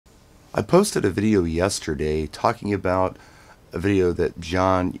I posted a video yesterday talking about a video that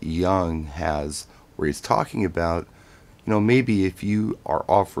John Young has where he's talking about, maybe if you are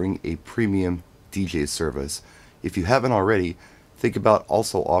offering a premium DJ service, if you haven't already, think about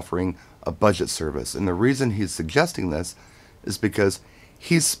also offering a budget service. And the reason he's suggesting this is because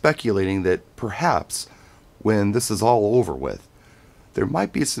he's speculating that perhaps when this is all over with, there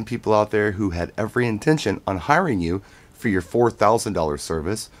might be some people out there who had every intention on hiring you for your $4,000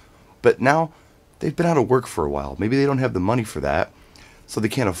 service, but now they've been out of work for a while. Maybe they don't have the money for that, so they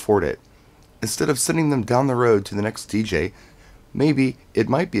can't afford it. Instead of sending them down the road to the next DJ, maybe it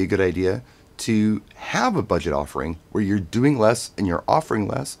might be a good idea to have a budget offering where you're doing less and you're offering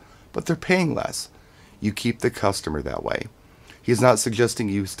less, but they're paying less. You keep the customer that way. He's not suggesting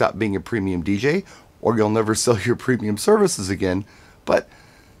you stop being a premium DJ or you'll never sell your premium services again, but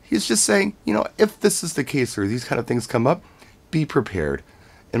he's just saying, if this is the case or these kind of things come up, be prepared.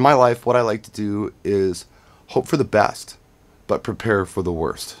 In my life, what I like to do is hope for the best, but prepare for the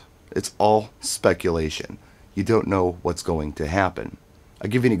worst. It's all speculation. You don't know what's going to happen. I'll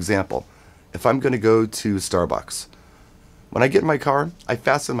give you an example. If I'm going to go to Starbucks, when I get in my car, I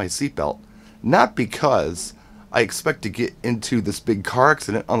fasten my seatbelt, not because I expect to get into this big car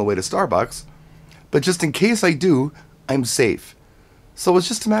accident on the way to Starbucks, but just in case I do, I'm safe. So it's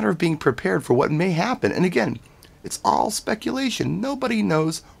just a matter of being prepared for what may happen. And again, it's all speculation. Nobody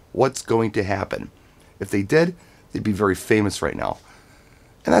knows what's going to happen. If they did, they'd be very famous right now.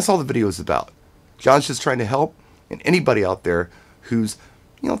 And that's all the video is about. John's just trying to help. And anybody out there who's,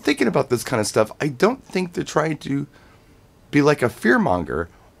 thinking about this kind of stuff, I don't think they're trying to be like a fearmonger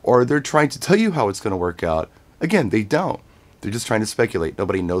or they're trying to tell you how it's going to work out. Again, they don't. They're just trying to speculate.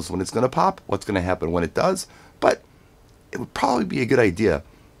 Nobody knows when it's going to pop, what's going to happen when it does. But it would probably be a good idea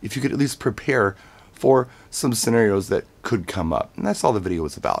if you could at least prepare for some scenarios that could come up. And that's all the video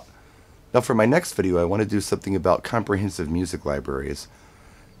is about. Now for my next video, I want to do something about comprehensive music libraries.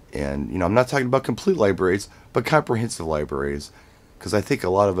 And, I'm not talking about complete libraries, but comprehensive libraries. Because I think a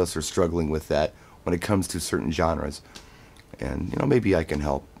lot of us are struggling with that when it comes to certain genres. And, maybe I can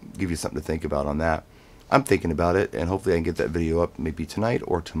help give you something to think about on that. I'm thinking about it, and hopefully I can get that video up maybe tonight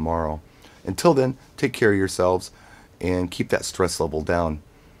or tomorrow. Until then, take care of yourselves and keep that stress level down.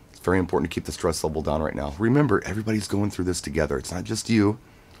 It's very important to keep the stress level down right now. Remember, everybody's going through this together. It's not just you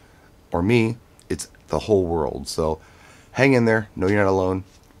or me. It's the whole world. So hang in there. Know you're not alone.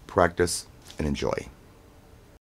 Practice and enjoy.